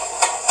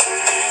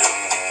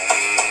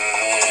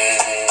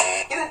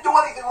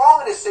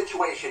this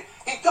situation.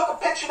 He took a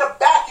pitch in the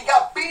back. He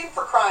got beamed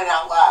for crying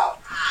out loud.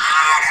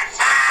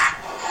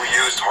 Who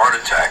used heart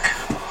attack?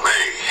 Me.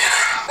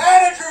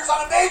 Managers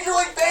on a Major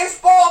League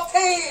Baseball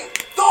team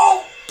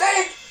don't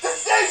make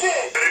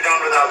decisions. Could have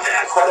done without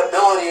that.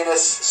 Credibility in this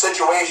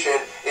situation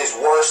is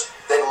worse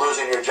than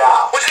losing your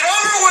job. Was it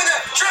over when the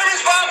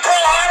Germans bombed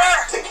Pearl Harbor?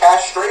 The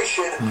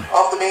castration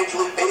of the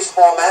Major League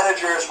Baseball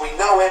managers, we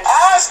know it.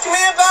 Ask me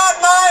about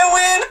my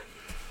win.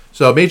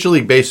 So Major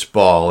League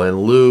Baseball,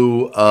 in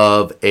lieu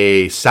of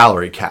a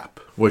salary cap,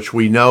 which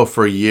we know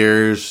for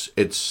years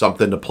it's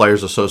something the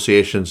Players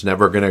Association's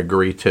never going to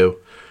agree to.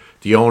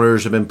 The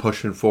owners have been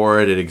pushing for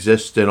it. It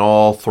exists in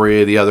all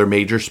three of the other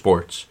major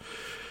sports.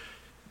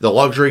 The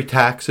luxury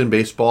tax in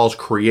baseball is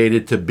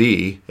created to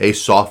be a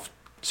soft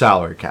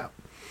salary cap.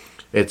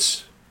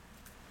 Its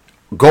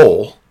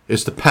goal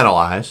is to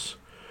penalize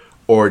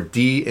or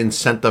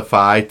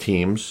de-incentivize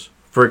teams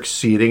for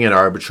exceeding an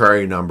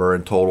arbitrary number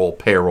in total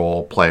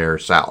payroll player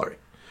salary.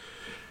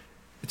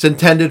 It's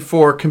intended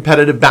for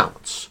competitive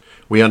balance.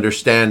 We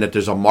understand that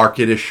there's a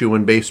market issue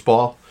in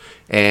baseball,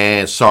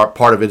 and so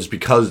part of it is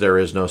because there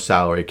is no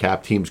salary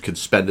cap. Teams could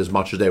spend as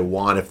much as they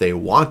want if they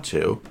want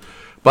to.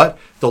 But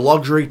the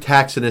luxury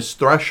tax and its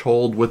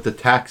threshold with the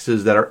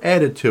taxes that are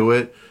added to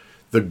it,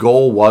 the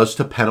goal was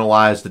to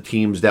penalize the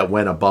teams that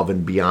went above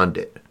and beyond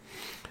it.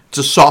 It's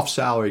a soft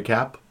salary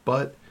cap,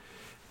 but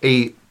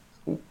a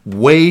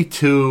way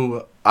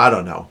to,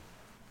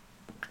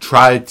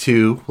 try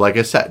to, like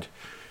I said,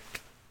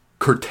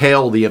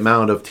 curtail the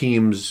amount of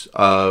teams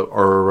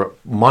or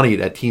money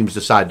that teams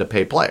decide to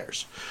pay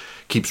players.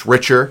 Keeps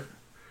richer,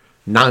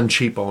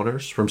 non-cheap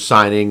owners from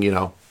signing,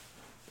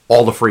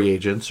 all the free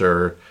agents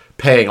or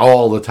paying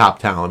all the top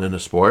talent in the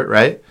sport,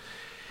 right?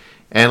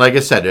 And like I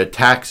said, it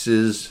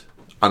taxes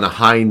on a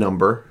high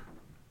number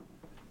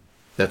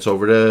that's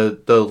over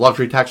the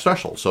luxury tax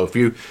threshold. So if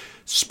you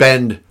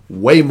spend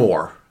way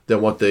more than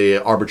what the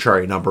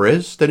arbitrary number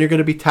is, then you're going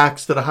to be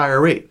taxed at a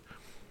higher rate.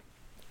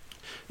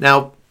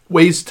 Now,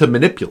 ways to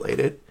manipulate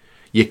it,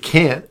 you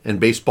can't, and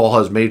baseball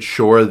has made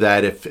sure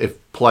that if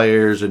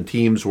players and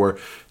teams were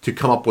to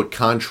come up with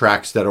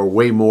contracts that are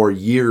way more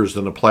years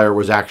than the player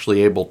was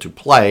actually able to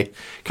play,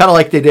 kind of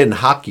like they did in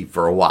hockey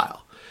for a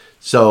while.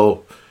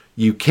 So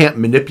you can't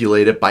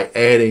manipulate it by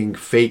adding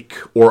fake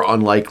or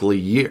unlikely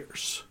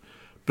years.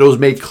 But it was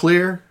made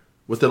clear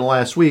within the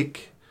last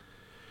week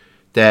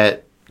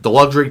that the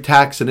luxury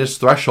tax and its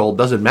threshold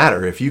doesn't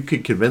matter if you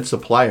could convince a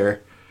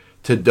player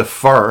to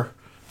defer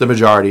the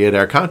majority of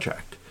their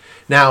contract.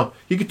 Now,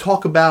 you could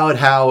talk about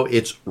how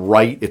it's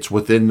right, it's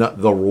within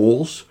the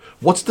rules.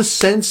 What's the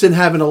sense in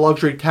having a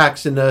luxury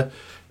tax in the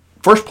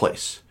first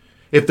place?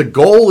 If the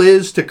goal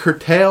is to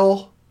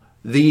curtail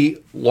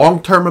the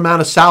long-term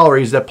amount of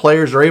salaries that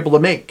players are able to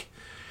make,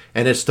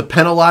 and it's to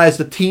penalize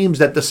the teams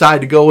that decide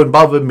to go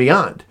above and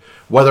beyond,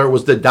 whether it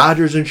was the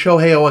Dodgers and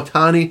Shohei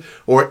Ohtani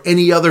or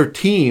any other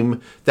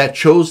team that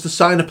chose to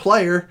sign a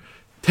player,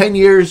 10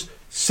 years,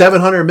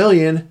 $700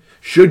 million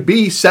should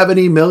be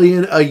 $70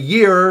 million a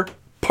year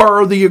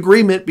per the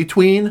agreement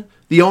between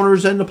the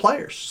owners and the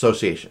Players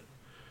Association.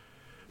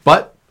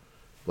 But,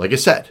 like I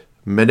said,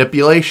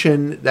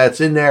 manipulation that's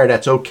in there,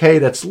 that's okay,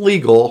 that's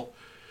legal,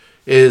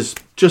 is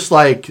just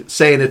like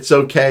saying it's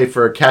okay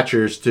for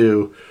catchers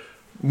to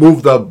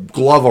move the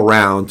glove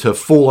around to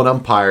fool an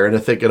umpire into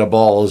thinking a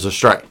ball is a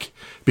strike.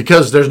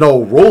 Because there's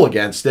no rule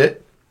against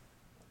it,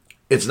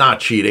 it's not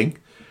cheating.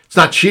 It's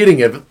not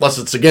cheating unless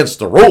it's against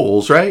the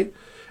rules, right?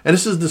 And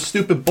this is the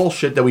stupid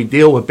bullshit that we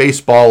deal with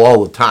baseball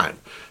all the time.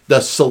 The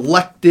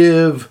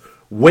selective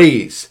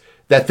ways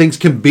that things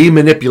can be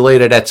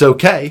manipulated, that's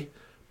okay,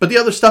 but the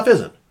other stuff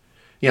isn't.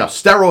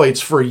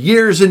 Steroids for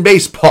years in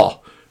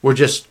baseball were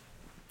just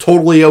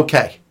totally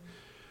okay.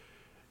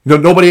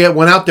 Nobody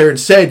went out there and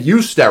said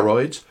use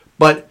steroids,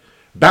 but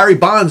Barry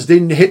Bonds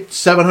didn't hit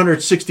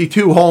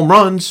 762 home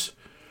runs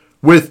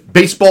with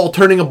baseball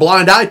turning a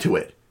blind eye to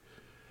it.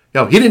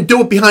 He didn't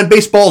do it behind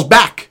baseball's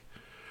back.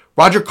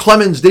 Roger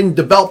Clemens didn't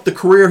develop the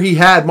career he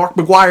had. Mark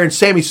McGwire and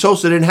Sammy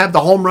Sosa didn't have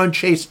the home run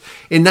chase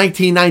in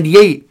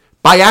 1998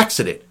 by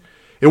accident.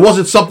 It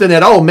wasn't something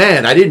that, oh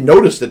man, I didn't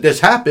notice that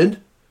this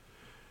happened.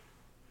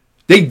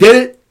 They did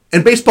it,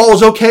 and baseball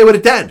was okay with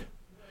it then.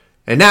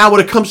 And now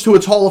when it comes to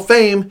its Hall of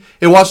Fame,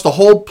 it wants to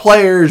hold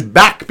players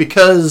back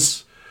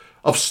because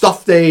of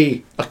stuff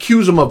they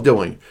accuse them of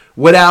doing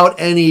without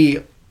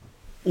any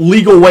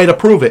legal way to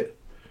prove it.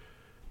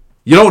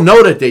 You don't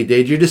know that they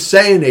did. You're just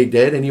saying they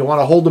did, and you want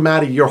to hold them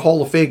out of your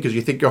Hall of Fame because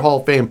you think your Hall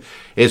of Fame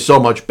is so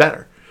much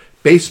better.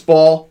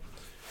 Baseball,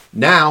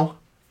 now,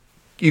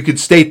 you could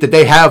state that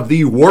they have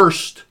the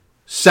worst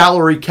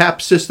salary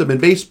cap system in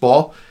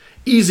baseball,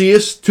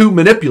 easiest to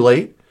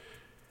manipulate.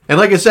 And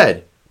like I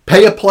said,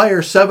 pay a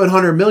player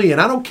 $700 million.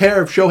 I don't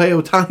care if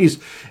Shohei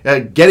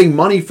Ohtani's getting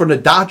money from the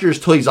Dodgers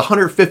till he's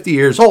 150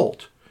 years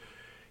old.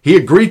 He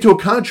agreed to a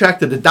contract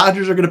that the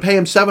Dodgers are going to pay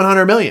him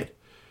 $700 million.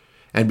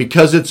 And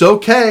because it's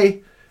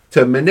okay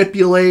to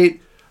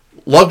manipulate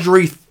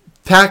luxury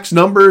tax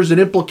numbers and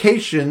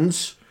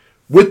implications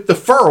with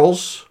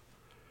deferrals,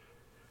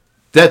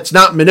 that's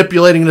not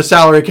manipulating the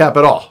salary cap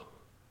at all.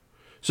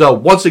 So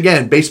once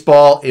again,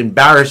 baseball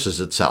embarrasses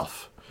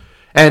itself.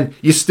 And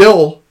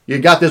you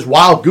got this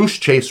wild goose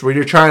chase where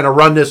you're trying to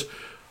run this,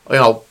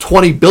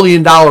 $20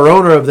 billion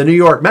owner of the New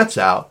York Mets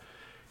out.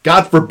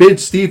 God forbid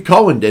Steve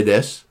Cohen did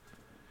this.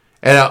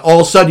 And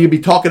all of a sudden you'd be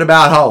talking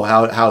about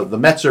how the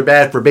Mets are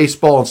bad for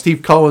baseball and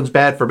Steve Cohen's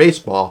bad for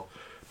baseball.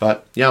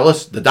 But,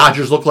 listen, the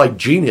Dodgers look like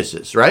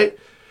geniuses, right?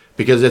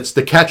 Because it's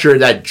the catcher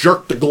that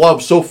jerked the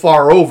glove so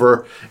far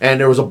over and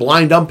there was a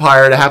blind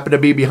umpire that happened to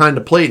be behind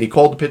the plate and he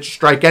called the pitch a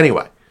strike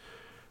anyway.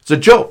 It's a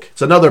joke.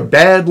 It's another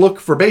bad look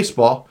for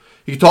baseball.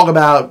 You talk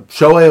about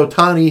Shohei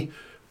Ohtani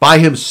by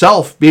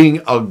himself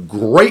being a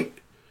great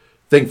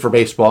thing for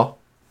baseball.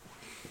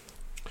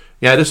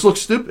 Yeah, this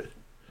looks stupid.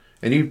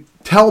 And you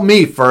tell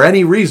me for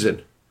any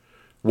reason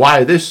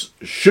why this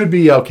should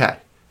be okay.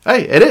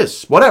 Hey, it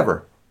is.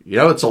 Whatever.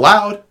 It's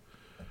allowed.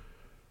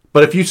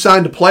 But if you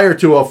signed a player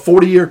to a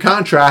 40-year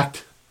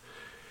contract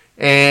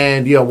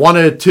and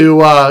wanted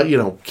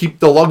to keep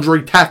the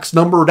luxury tax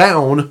number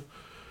down,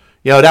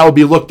 that would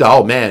be looked at,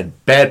 oh man,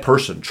 bad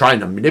person trying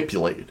to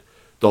manipulate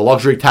the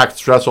luxury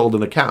tax threshold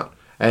and account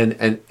and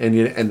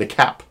the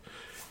cap.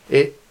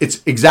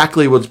 It's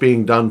exactly what's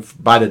being done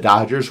by the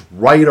Dodgers,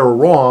 right or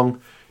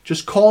wrong.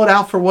 Just call it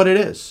out for what it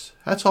is.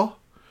 That's all.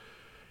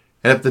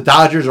 And if the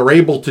Dodgers are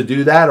able to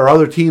do that, or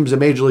other teams in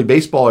Major League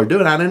Baseball are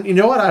doing that, and you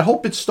know what? I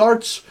hope it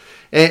starts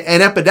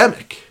an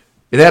epidemic.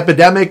 An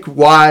epidemic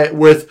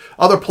with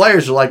other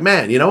players are like,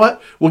 man, you know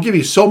what? We'll give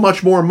you so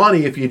much more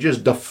money if you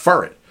just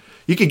defer it.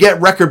 You could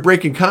get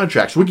record-breaking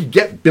contracts. We could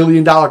get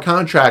billion-dollar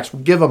contracts.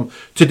 We'll give them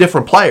to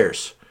different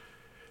players.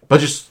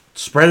 But just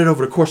spread it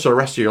over the course of the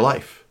rest of your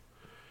life.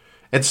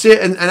 And see,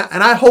 and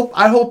I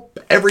hope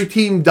every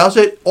team does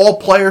it. All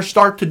players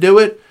start to do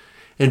it.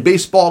 And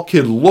baseball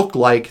can look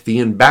like the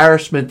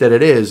embarrassment that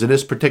it is in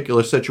this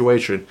particular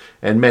situation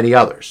and many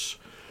others.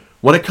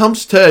 When it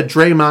comes to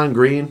Draymond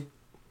Green,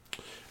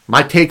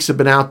 my takes have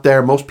been out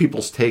there. Most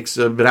people's takes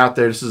have been out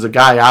there. This is a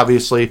guy,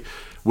 obviously,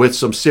 with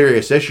some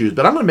serious issues.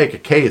 But I'm going to make a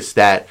case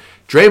that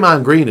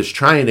Draymond Green is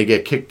trying to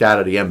get kicked out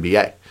of the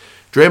NBA.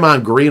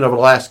 Draymond Green, over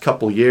the last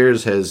couple of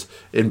years, has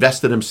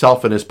invested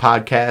himself in his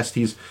podcast.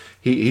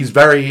 He's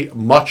very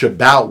much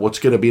about what's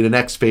going to be the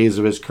next phase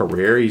of his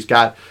career. He's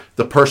got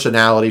the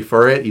personality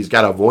for it. He's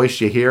got a voice.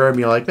 You hear him,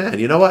 you're like, man,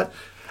 you know what?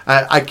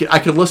 I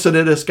can listen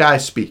to this guy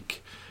speak.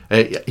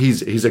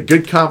 He's a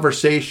good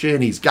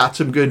conversation. He's got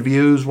some good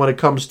views when it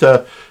comes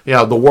to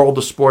the world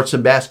of sports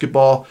and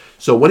basketball.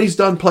 So when he's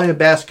done playing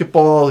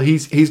basketball,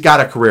 he's got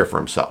a career for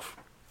himself.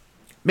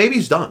 Maybe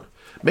he's done.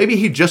 Maybe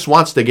he just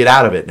wants to get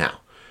out of it now.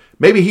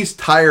 Maybe he's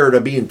tired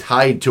of being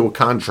tied to a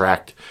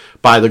contract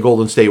by the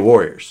Golden State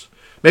Warriors.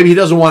 Maybe he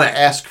doesn't want to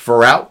ask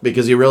for out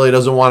because he really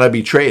doesn't want to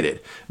be traded.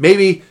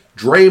 Maybe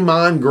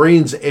Draymond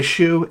Green's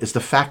issue is the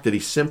fact that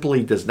he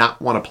simply does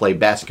not want to play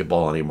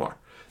basketball anymore.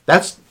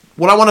 That's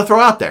what I want to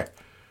throw out there,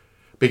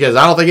 because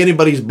I don't think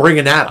anybody's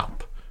bringing that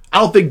up. I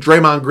don't think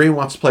Draymond Green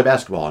wants to play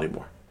basketball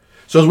anymore.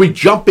 So as we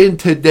jump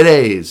into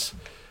today's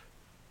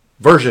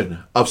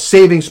version of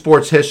Saving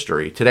Sports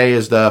History, today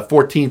is the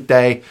 14th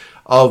day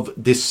of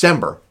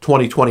December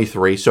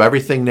 2023. So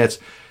everything that's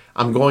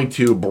I'm going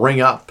to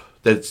bring up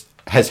that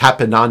has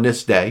happened on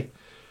this day,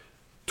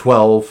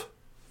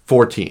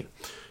 12/14.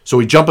 So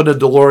we jump into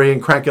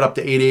DeLorean, crank it up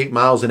to 88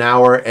 miles an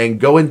hour, and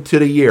go into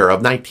the year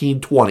of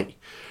 1920,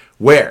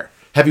 where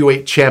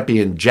heavyweight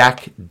champion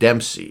Jack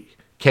Dempsey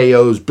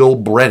KOs Bill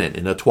Brennan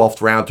in the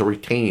 12th round to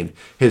retain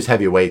his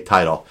heavyweight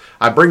title.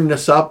 I bring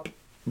this up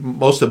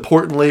most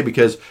importantly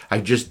because I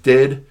just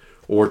did,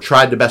 or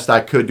tried the best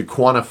I could to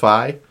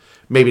quantify,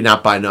 maybe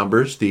not by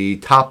numbers, the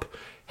top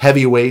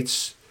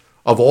heavyweights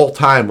of all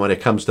time when it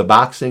comes to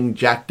boxing.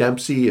 Jack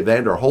Dempsey,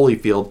 Evander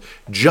Holyfield,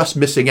 just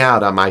missing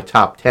out on my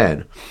top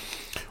 10.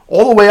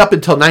 All the way up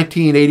until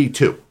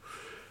 1982.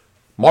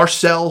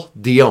 Marcel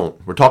Dionne,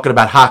 we're talking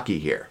about hockey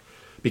here,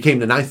 became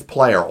the 9th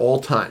player all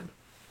time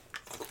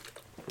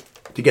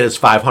to get his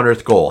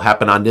 500th goal.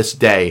 Happened on this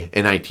day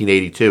in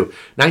 1982.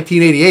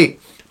 1988,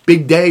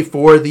 big day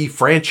for the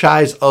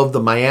franchise of the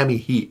Miami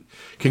Heat.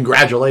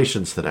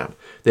 Congratulations to them.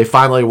 They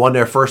finally won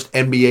their first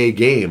NBA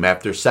game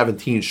after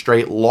 17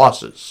 straight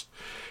losses.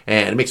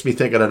 And it makes me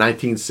think of the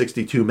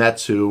 1962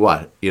 Mets who,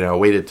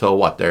 waited till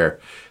their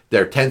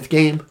 10th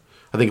game?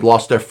 I think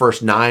lost their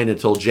first 9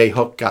 until Jay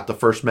Hook got the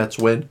first Mets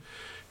win.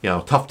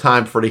 Tough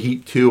time for the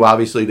Heat too.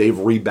 Obviously, they've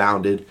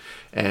rebounded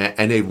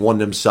and they've won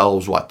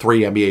themselves,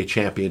 3 NBA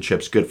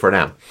championships. Good for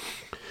them.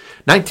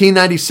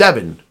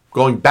 1997,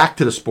 going back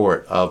to the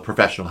sport of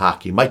professional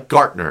hockey, Mike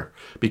Gartner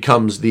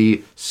becomes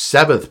the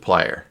 5th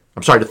player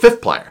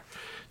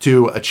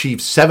to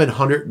achieve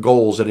 700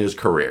 goals in his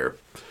career.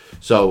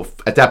 So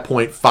at that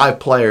point, 5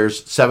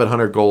 players,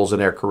 700 goals in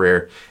their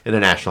career in the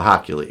National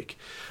Hockey League.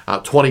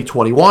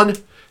 2021,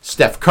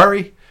 Steph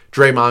Curry,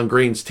 Draymond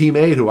Green's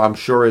teammate, who I'm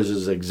sure is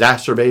as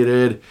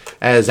exacerbated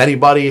as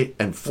anybody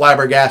and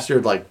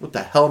flabbergasted, like, what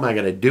the hell am I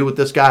going to do with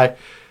this guy?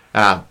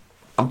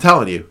 I'm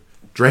telling you,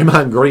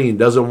 Draymond Green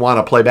doesn't want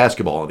to play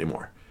basketball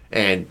anymore.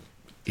 And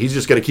he's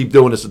just going to keep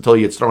doing this until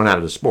he gets thrown out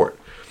of the sport.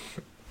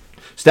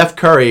 Steph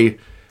Curry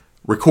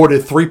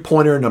recorded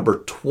three-pointer number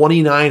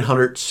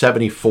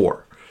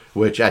 2,974,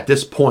 which at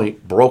this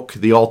point broke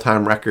the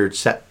all-time record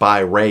set by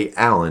Ray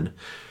Allen.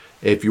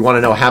 If you want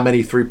to know how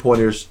many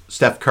three-pointers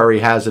Steph Curry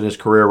has in his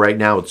career right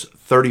now, it's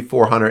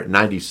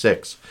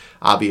 3,496,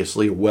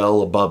 obviously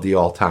well above the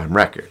all-time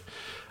record.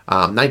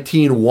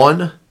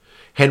 1901,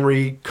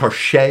 Henry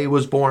Cartier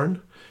was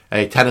born,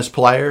 a tennis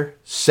player,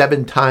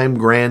 7-time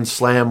Grand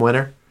Slam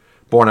winner,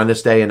 born on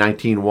this day in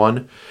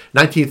 1901.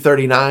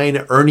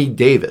 1939, Ernie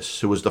Davis,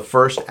 who was the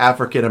first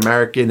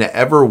African-American to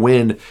ever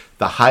win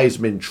the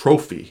Heisman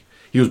Trophy.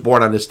 He was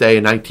born on this day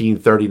in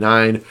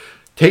 1939,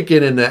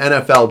 taken in the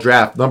NFL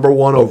draft number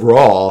 1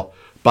 overall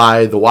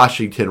by the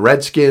Washington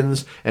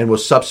Redskins, and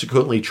was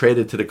subsequently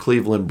traded to the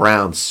Cleveland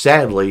Browns.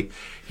 Sadly,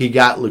 he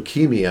got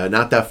leukemia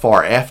not that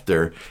far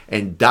after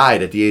and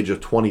died at the age of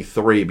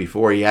 23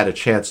 before he had a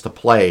chance to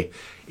play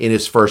in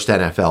his first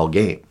NFL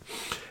game.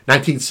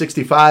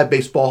 1965,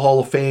 Baseball Hall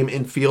of Fame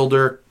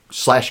infielder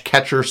 /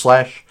 catcher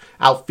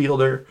 /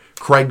 outfielder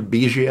Craig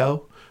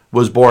Biggio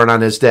was born on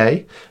this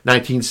day.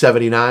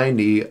 1979,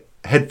 the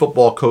head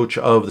football coach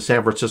of the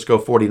San Francisco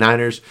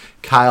 49ers,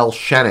 Kyle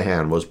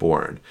Shanahan, was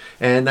born.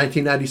 And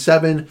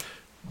 1997,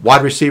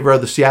 wide receiver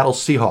of the Seattle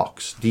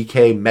Seahawks,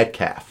 DK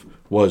Metcalf,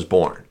 was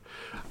born.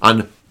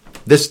 On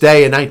this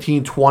day in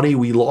 1920,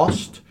 we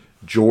lost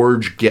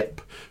George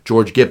Gipp.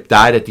 George Gipp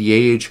died at the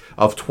age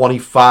of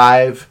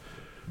 25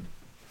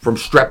 from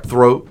strep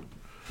throat.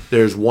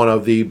 There's one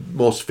of the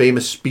most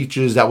famous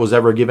speeches that was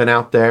ever given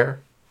out there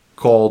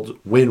called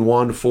Win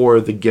One for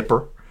the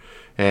Gipper.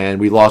 And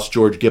we lost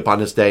George Gipp on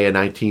this day in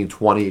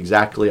 1920,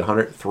 exactly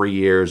 103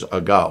 years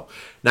ago.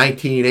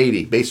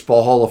 1980,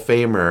 Baseball Hall of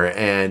Famer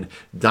and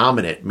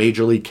dominant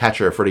Major League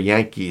catcher for the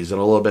Yankees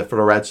and a little bit for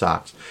the Red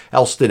Sox,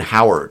 Elston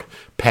Howard,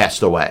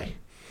 passed away.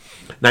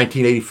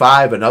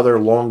 1985, another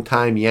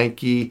longtime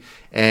Yankee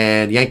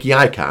and Yankee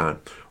icon,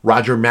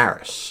 Roger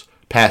Maris,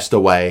 passed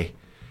away,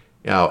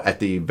 at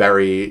the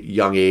very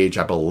young age,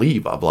 I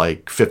believe, of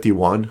like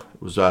 51. It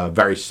was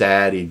very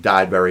sad. He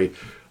died very,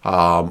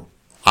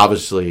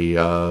 obviously,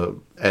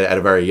 at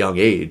a very young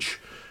age.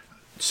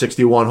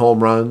 61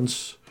 home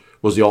runs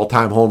was the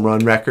all-time home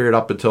run record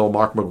up until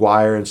Mark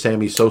McGwire and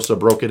Sammy Sosa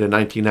broke it in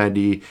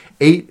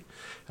 1998.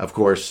 Of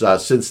course,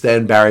 since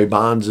then, Barry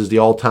Bonds is the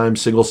all-time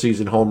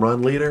single-season home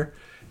run leader.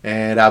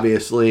 And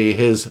obviously,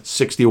 his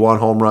 61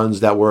 home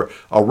runs that were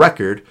a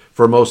record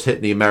for most hit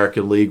in the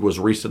American League was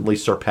recently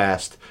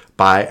surpassed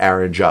by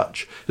Aaron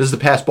Judge. This is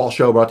the Passball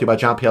Show, brought to you by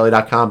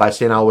JohnPaley.com, by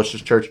St.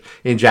 Aloysius Church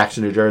in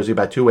Jackson, New Jersey,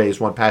 by Two Ways,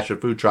 One Passion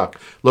Food Truck,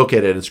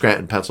 located in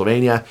Scranton,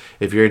 Pennsylvania.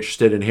 If you're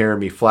interested in hearing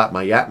me flap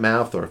my yap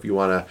mouth, or if you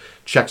want to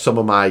check some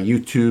of my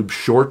YouTube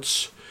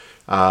shorts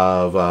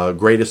of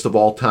greatest of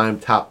all time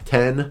top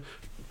 10,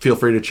 feel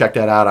free to check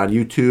that out on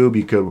YouTube.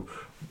 You can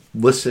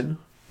listen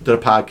to the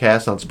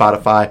podcast on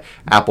Spotify,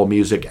 Apple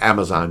Music,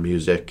 Amazon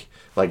Music.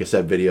 Like I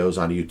said,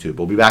 videos on YouTube.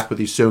 We'll be back with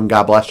you soon.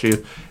 God bless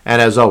you.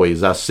 And as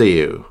always, I'll see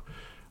you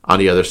on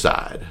the other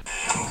side.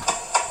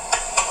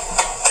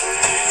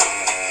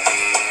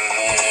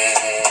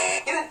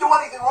 He didn't do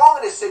anything wrong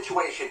in this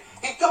situation.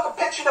 He took a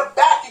pitch in the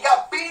back. He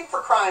got beaten for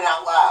crying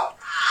out loud.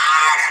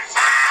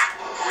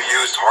 We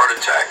used heart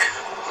attack.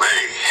 Me.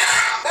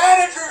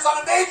 Managers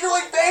on a Major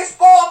League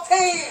Baseball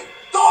team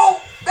don't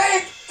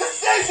make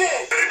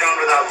decisions. Could have done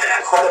without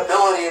that.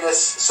 Credibility in this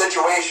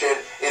situation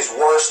is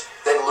worse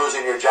than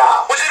losing your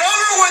job. Was it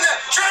over when the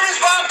Germans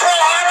bombed Pearl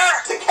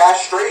Harbor? The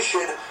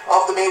castration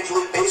of the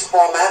Major League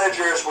Baseball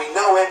managers, we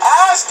know it.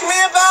 Ask me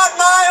about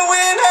my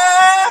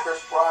winner. Chris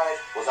Bryant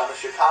was on the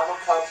Chicago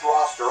Cubs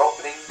roster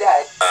opening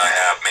day. I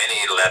have many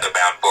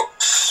leather-bound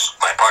books.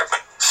 My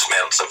apartment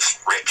smells of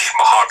rich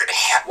mahogany.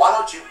 Why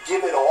don't you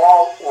give it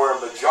all or a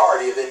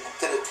majority of it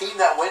to the team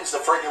that wins the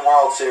friggin'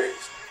 World Series?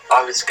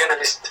 I was going to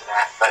listen to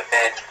that, but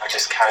then I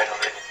just carried on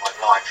living my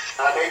life.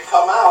 And they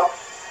come out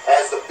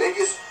as the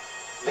biggest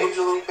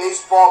Major League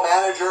Baseball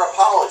manager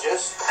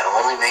apologist.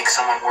 That'll only make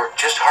someone work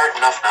just hard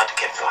enough not to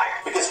get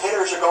fired. Because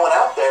hitters are going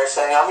out there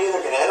saying, I'm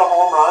either going to hit a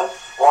home run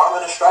or I'm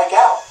going to strike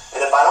out. And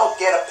if I don't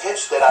get a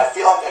pitch that I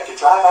feel like I could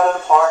drive out of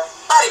the park,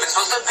 I'm not even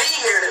supposed to be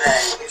here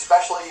today.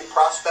 especially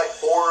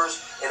prospect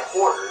whores and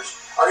hoarders,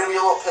 are going to be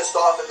a little pissed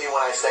off at me when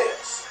I say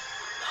this.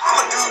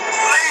 I'm a dude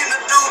playing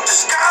the dude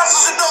disguised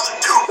as another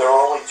dude. There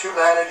are only 2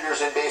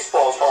 managers in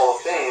baseball's Hall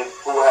of Fame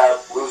who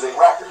have losing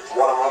records.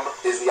 One of them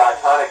is the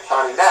iconic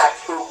Connie Mack,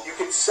 who you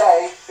could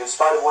say, in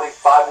spite of winning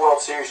 5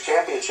 World Series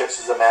championships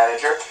as a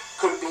manager,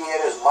 could be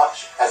in as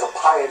much as a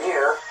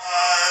pioneer.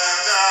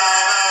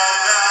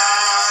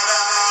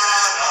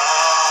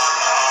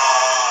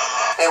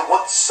 And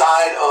what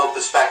side of the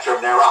spectrum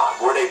they're on?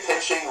 Were they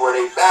pitching? Were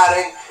they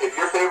batting? If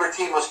your favorite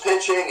team was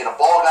pitching and a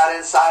ball got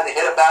inside and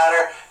hit a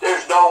batter,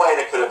 there's no way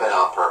that could have been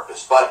on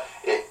purpose. But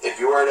if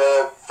you were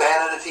a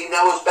fan of the team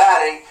that was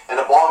batting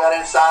and the ball got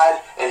inside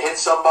and hit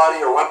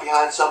somebody or went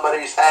behind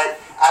somebody's head,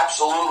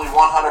 absolutely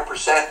 100%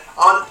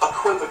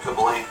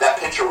 unequivocally that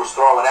pitcher was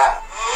throwing at him.